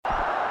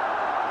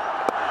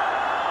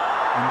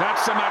And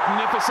that's a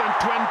magnificent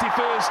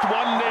 21st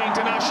one-day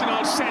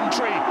international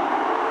century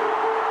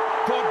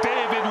for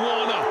David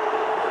Warner.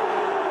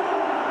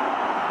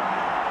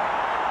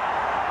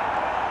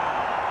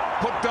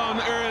 Put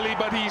down early,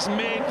 but he's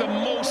made the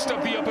most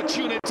of the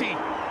opportunity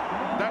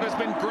that has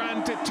been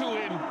granted to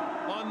him.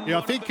 Yeah,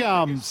 I think,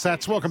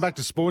 Sats, welcome back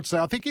to Sportsday.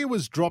 I think he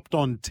was dropped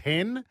on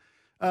 10.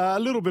 A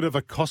little bit of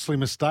a costly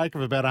mistake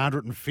of about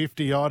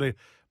 150 odd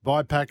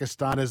by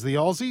Pakistan as the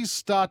Aussies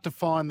start to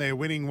find their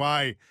winning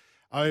way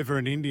over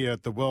in India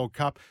at the World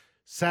Cup.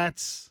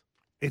 Sats,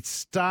 it's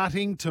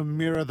starting to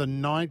mirror the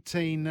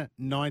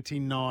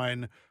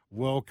 1999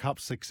 World Cup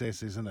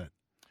success, isn't it?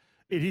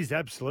 It is,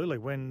 absolutely.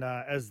 When,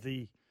 as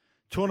the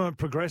tournament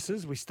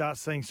progresses, we start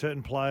seeing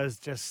certain players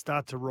just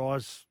start to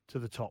rise to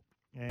the top.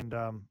 And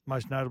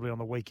most notably on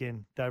the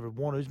weekend, David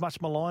Warner, who's much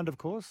maligned, of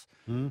course,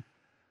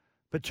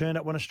 but turned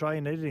up when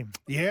Australia needed him.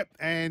 Yep,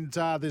 and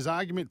there's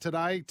argument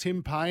today.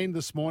 Tim Payne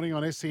this morning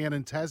on SEN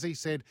and Tassie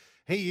said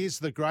he is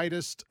the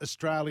greatest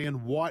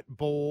Australian white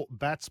ball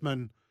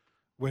batsman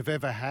we've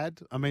ever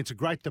had. I mean, it's a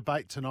great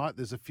debate tonight.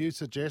 There's a few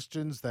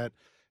suggestions that,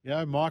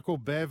 Michael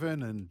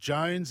Bevan and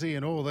Jonesy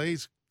and all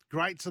these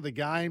greats of the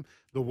game,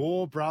 the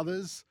War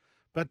brothers.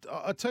 But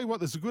I tell you what,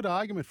 there's a good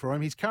argument for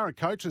him. His current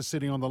coach is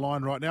sitting on the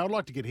line right now. I'd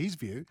like to get his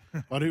view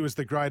on who was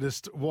the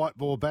greatest white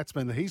ball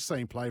batsman that he's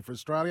seen play for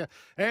Australia.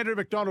 Andrew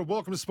Mcdonald,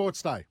 welcome to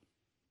Sports Day.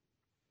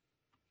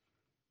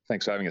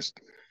 Thanks for having us.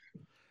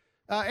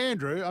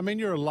 Andrew, I mean,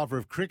 you're a lover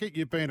of cricket.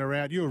 You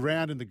were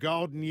around in the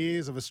golden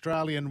years of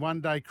Australian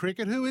one-day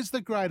cricket. Who is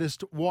the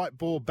greatest white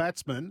ball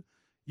batsman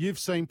you've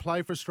seen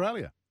play for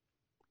Australia?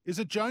 Is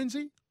it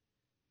Jonesy?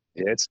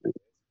 Yeah,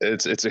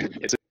 it's a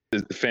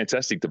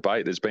fantastic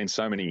debate. There's been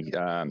so many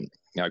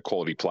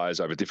quality players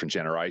over different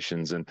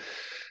generations, and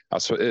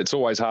it's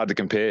always hard to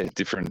compare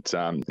different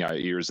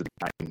eras of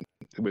the game.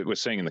 We're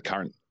seeing in the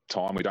current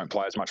time we don't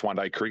play as much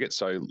one-day cricket,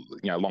 so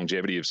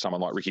longevity of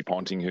someone like Ricky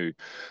Ponting, who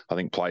I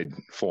think played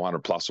 400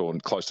 plus or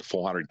close to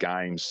 400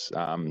 games,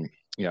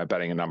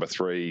 batting at number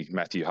 3,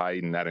 Matthew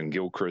Hayden, Adam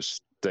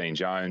Gilchrist, Dean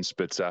Jones,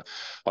 but I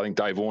think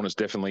Dave Warner's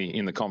definitely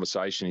in the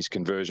conversation. His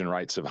conversion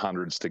rates of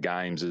hundreds to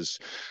games is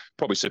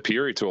probably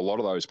superior to a lot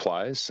of those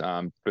players.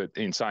 But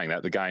in saying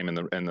that, the game and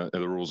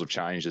the rules have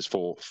changed. There's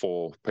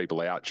four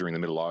people out during the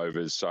middle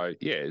overs, so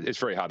yeah, it's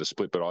very hard to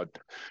split. But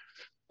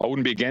I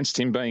wouldn't be against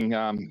him being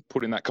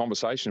put in that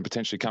conversation and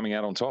potentially coming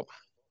out on top.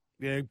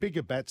 Yeah,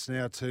 bigger bats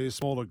now too,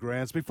 smaller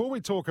grounds. Before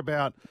we talk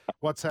about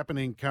what's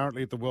happening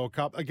currently at the World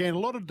Cup, again, a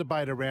lot of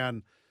debate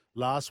around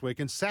last week,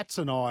 and Sats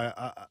and I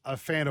are a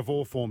fan of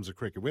all forms of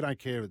cricket. We don't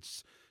care if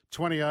it's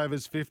 20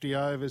 overs, 50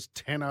 overs,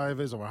 10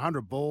 overs, or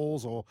 100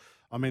 balls,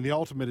 the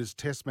ultimate is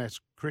test match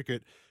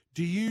cricket.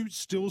 Do you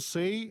still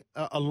see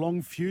a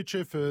long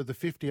future for the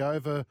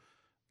 50-over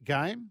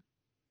game?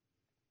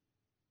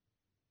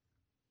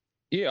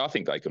 Yeah, I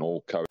think they can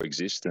all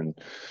coexist, and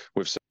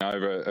we've seen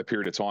over a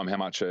period of time how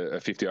much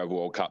a 50-over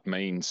World Cup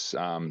means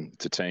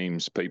to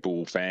teams,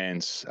 people,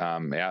 fans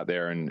out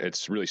there, and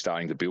it's really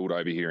starting to build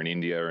over here in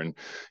India. And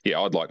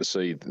yeah, I'd like to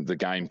see the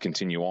game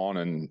continue on,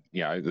 and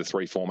the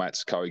 3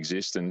 formats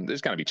coexist. And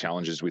there's going to be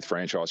challenges with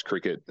franchise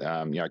cricket,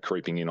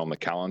 creeping in on the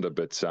calendar,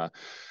 but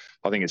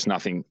I think it's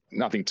nothing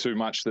too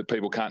much that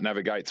people can't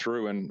navigate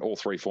through, and all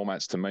 3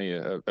 formats to me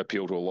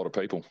appeal to a lot of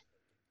people.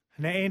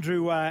 Now,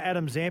 Andrew,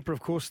 Adam Zampa,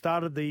 of course,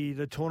 started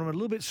the tournament a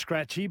little bit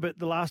scratchy, but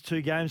the last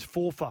 2 games,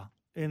 4 for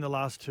in the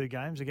last 2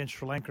 games against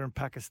Sri Lanka and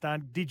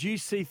Pakistan. Did you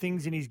see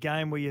things in his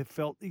game where you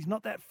felt he's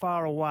not that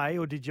far away,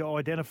 or did you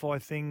identify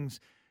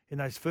things in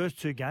those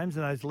first 2 games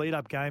and those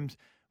lead-up games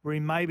where he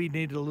maybe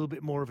needed a little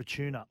bit more of a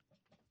tune-up?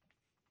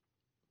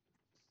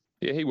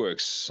 Yeah, he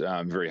works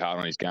very hard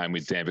on his game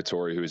with Dan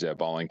Vittori, who is our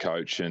bowling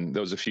coach, and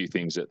there was a few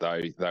things that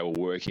they were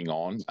working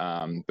on.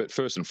 But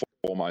first and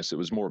foremost, it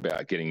was more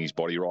about getting his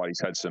body right.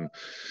 He's had some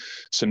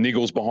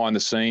niggles behind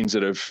the scenes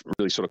that have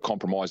really sort of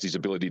compromised his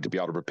ability to be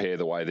able to prepare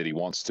the way that he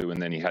wants to,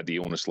 and then he had the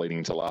illness leading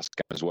into last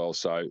game as well.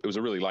 So it was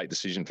a really late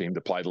decision for him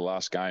to play the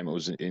last game. It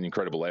was an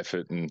incredible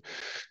effort, and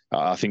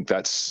I think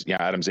that's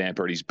Adam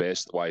Zampa at his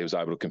best, the way he was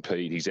able to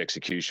compete. His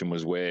execution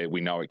was where we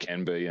know it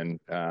can be, and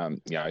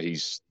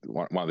he's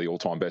one of the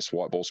all-time best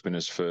white ball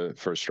spinners for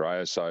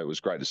Australia. So it was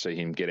great to see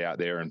him get out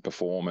there and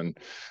perform. And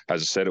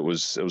as I said, it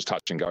was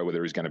touch and go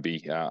whether he's going to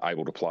be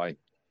able to play.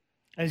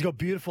 And he's got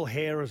beautiful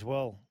hair as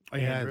well.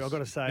 Andrew, I've got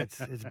to say,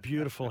 it's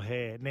beautiful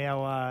hair.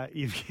 Now,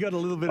 you've got a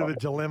little bit of a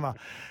dilemma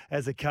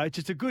as a coach.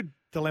 It's a good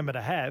dilemma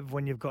to have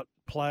when you've got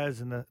players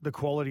and the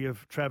quality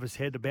of Travis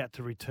Head about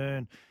to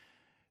return.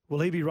 Will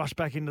he be rushed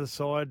back into the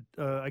side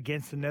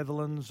against the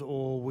Netherlands,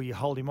 or will you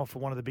hold him off for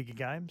one of the bigger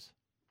games?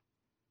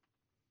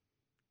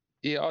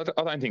 Yeah,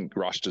 I don't think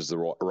rushed is the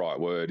right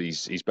word.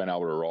 He's been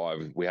able to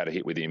arrive. We had a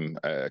hit with him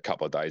a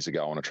couple of days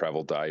ago on a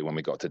travel day when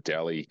we got to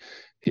Delhi.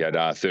 He had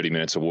 30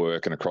 minutes of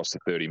work, and across the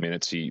 30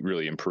 minutes, he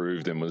really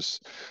improved and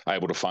was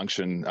able to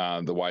function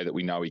the way that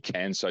we know he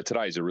can. So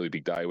today's a really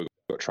big day. We've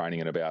got training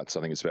in I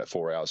think it's about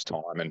 4 hours'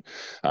 time, and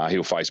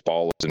he'll face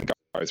bowlers and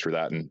go through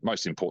that. And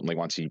most importantly,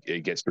 once he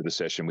gets through the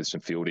session with some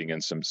fielding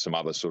and some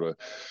other sort of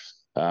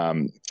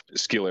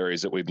skill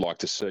areas that we'd like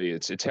to see.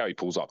 It's how he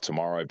pulls up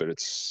tomorrow, but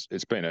it's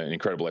been an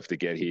incredible effort to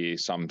get here.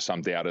 Some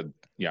doubted,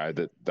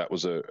 that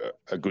was a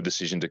good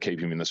decision to keep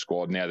him in the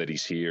squad. Now that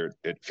he's here,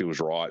 it feels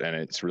right, and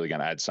it's really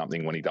going to add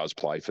something when he does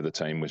play for the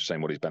team. We've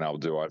seen what he's been able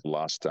to do over the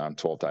last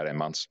 12 to 18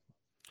 months.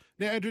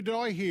 Now, Andrew, did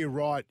I hear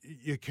right?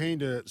 You're keen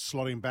to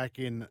slot him back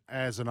in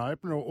as an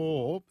opener,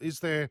 or is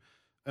there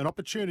an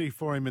opportunity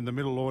for him in the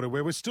middle order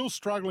where we're still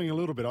struggling a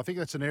little bit? I think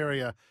that's an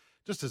area,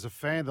 just as a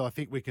fan, that I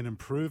think we can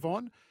improve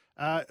on.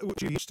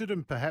 Would you be interested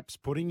in perhaps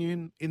putting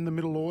in the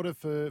middle order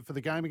for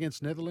the game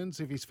against Netherlands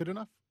if he's fit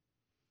enough?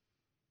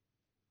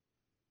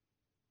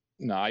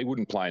 No, he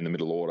wouldn't play in the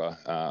middle order.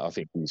 I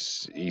think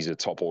he's a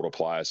top order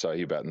player, so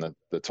he about in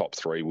the top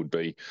three would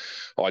be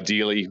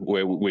ideally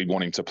where we'd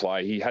want him to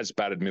play. He has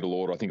batted middle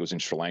order. I think it was in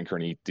Sri Lanka,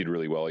 and he did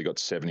really well. He got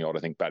 70-odd,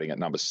 I think, batting at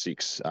number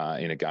 6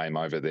 in a game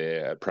over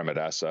there at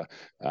Premadasa.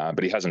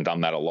 But he hasn't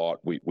done that a lot.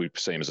 We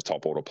see him as a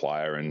top order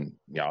player, and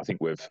I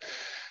think we've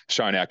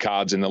shown our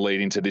cards in the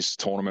lead into this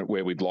tournament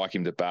where we'd like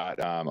him to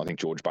bat. I think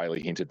George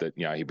Bailey hinted that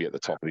he'd be at the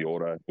top of the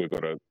order. We've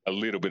got a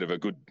little bit of a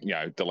good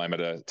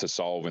dilemma to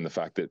solve in the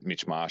fact that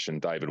Mitch Marsh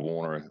and David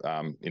Warner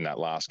in that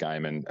last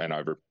game and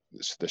over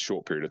the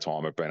short period of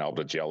time have been able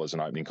to gel as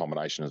an opening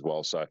combination as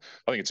well. So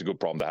I think it's a good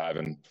problem to have,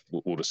 and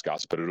we'll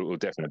discuss, but it will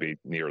definitely be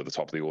nearer the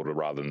top of the order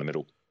rather than the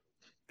middle.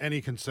 Any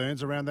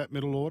concerns around that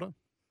middle order?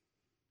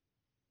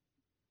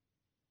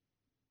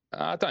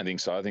 I don't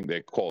think so. I think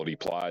they're quality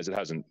players. It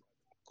hasn't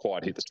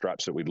quite hit the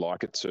straps that we'd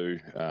like it to.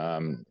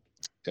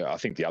 I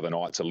think the other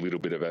night's a little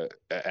bit of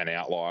an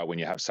outlier when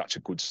you have such a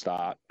good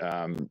start.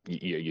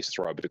 You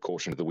throw a bit of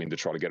caution to the wind to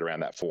try to get around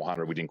that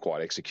 400. We didn't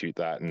quite execute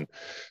that and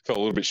fell a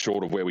little bit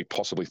short of where we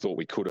possibly thought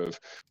we could have.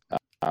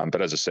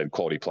 But as I said,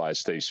 quality players,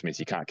 Steve Smith,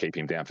 you can't keep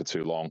him down for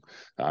too long.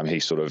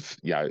 He's sort of,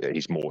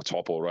 he's more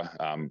top order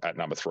at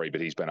number 3, but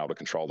he's been able to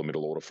control the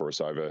middle order for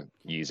us over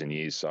years and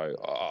years. So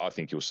I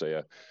think you'll see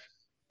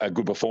a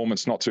good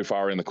performance, not too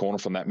far in the corner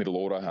from that middle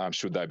order,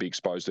 should they be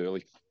exposed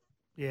early.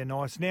 Yeah,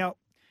 nice. Now,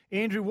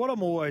 Andrew, what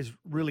I'm always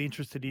really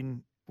interested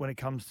in when it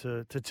comes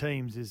to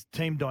teams is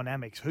team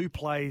dynamics. Who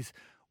plays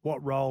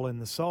what role in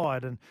the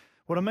side? And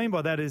what I mean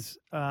by that is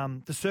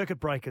the circuit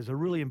breakers are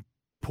really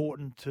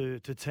important to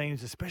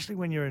teams, especially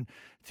when you're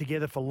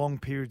together for long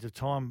periods of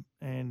time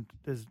and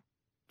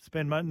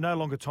spend no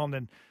longer time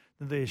than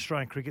the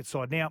Australian cricket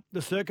side. Now,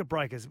 the circuit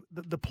breakers,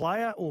 the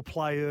player or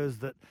players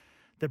that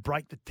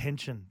break the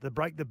tension, that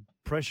break the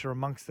pressure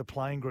amongst the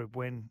playing group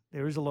when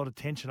there is a lot of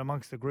tension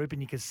amongst the group,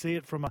 and you can see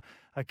it from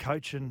a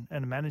coach and a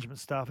management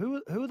staff.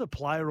 Who are the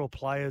player or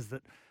players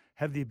that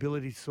have the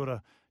ability to sort of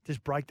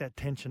just break that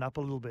tension up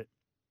a little bit?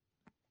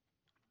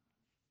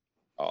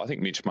 I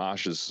think Mitch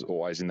Marsh is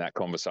always in that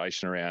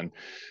conversation around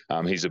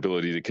his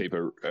ability to keep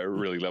a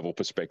really level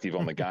perspective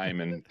on the game,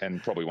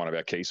 and probably one of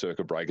our key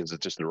circuit breakers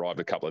that just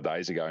arrived a couple of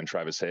days ago in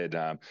Travis Head.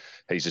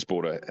 He's just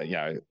brought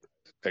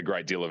a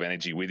great deal of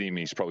energy with him.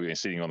 He's probably been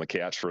sitting on the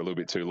couch for a little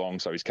bit too long,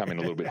 so he's come in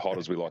a little bit hot,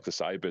 as we like to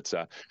say. But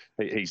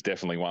he's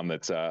definitely one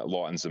that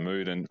lightens the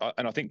mood. And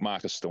I think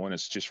Marcus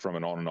Stoinis, just from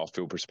an on and off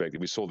field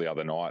perspective, we saw the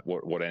other night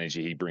what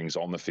energy he brings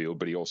on the field,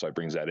 but he also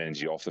brings that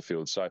energy off the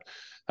field. So,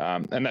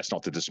 and that's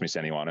not to dismiss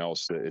anyone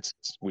else.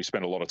 We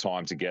spend a lot of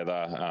time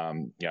together.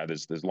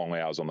 There's long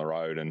hours on the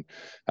road, and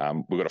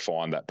we've got to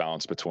find that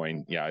balance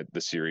between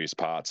the serious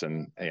parts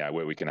and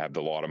where we can have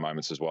the lighter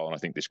moments as well. And I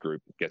think this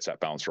group gets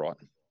that balance right.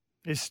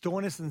 Is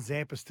Stoinis and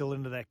Zampa still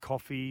into that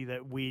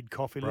weird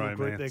coffee little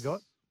group they got?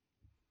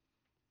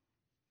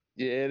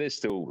 Yeah, they've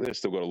still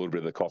got a little bit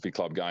of the coffee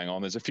club going on.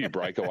 There's a few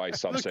breakaway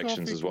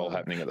subsections as well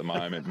happening at the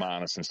moment.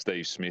 Marnus and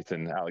Steve Smith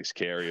and Alex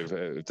Carey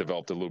have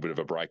developed a little bit of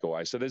a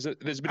breakaway. So there's a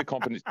bit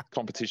of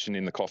competition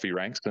in the coffee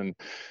ranks and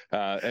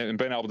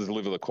being able to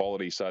deliver the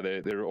quality. So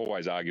they're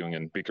always arguing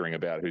and bickering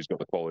about who's got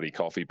the quality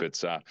coffee.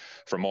 But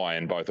from my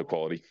end, both are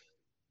quality.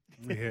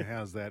 Yeah,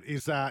 how's that?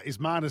 Is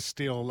Marnus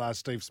still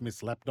Steve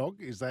Smith's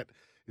lapdog? Is that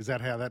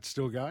how that's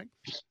still going?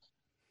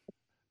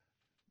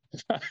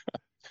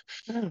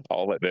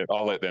 I'll let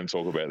them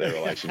talk about their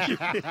relationship.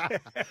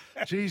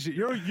 Geez,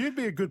 you'd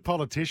be a good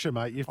politician,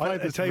 mate. You've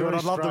played this. Tell you what,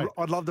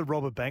 I'd love to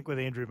rob a bank with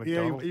Andrew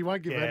Mcdonald. Yeah, he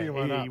won't give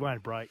anyone up. He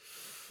won't break.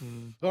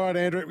 All right,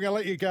 Andrew, we're going to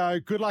let you go.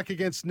 Good luck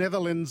against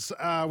Netherlands.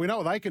 We know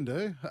what they can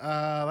do.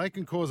 They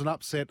can cause an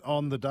upset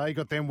on the day.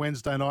 Got them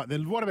Wednesday night.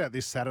 Then what about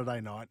this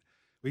Saturday night?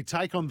 We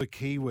take on the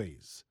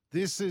Kiwis.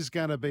 This is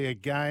going to be a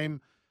game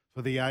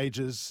for the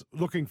ages.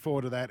 Looking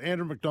forward to that.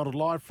 Andrew Mcdonald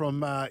live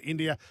from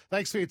India.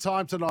 Thanks for your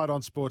time tonight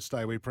on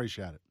Sportsday. We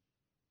appreciate it.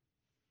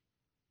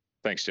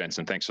 Thanks,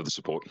 Jensen. Thanks for the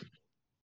support.